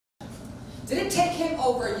Did it take him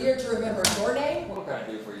over a year to remember your name? What can I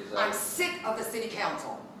do for you, sir? I'm sick of the city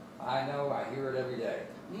council. I know, I hear it every day.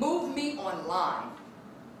 Move me online.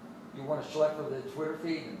 You want to select for the Twitter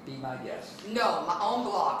feed and be my guest? No, my own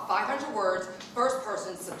blog, 500 words, first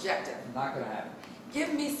person, subjective. Not going to happen.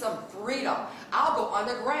 Give me some freedom. I'll go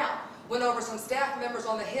underground, win over some staff members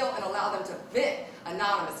on the Hill and allow them to vent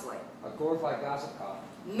anonymously. A glorified gossip column.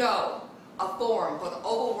 No, a forum for the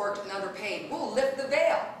overworked and underpaid. We'll lift the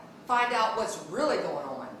veil, find out what's really going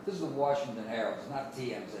on. This is the Washington Herald, it's not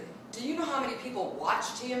TMZ. Do you know how many people watch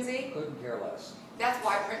TMZ? Couldn't care less. That's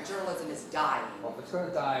why print journalism is dying. Well, if it's going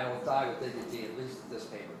to die, it'll die with dignity, at least at this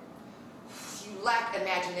paper. You lack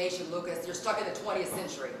imagination, Lucas. You're stuck in the 20th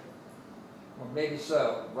century. Well, maybe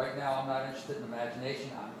so. Right now, I'm not interested in imagination.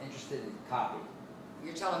 I'm interested in copy.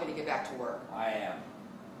 You're telling me to get back to work. I am.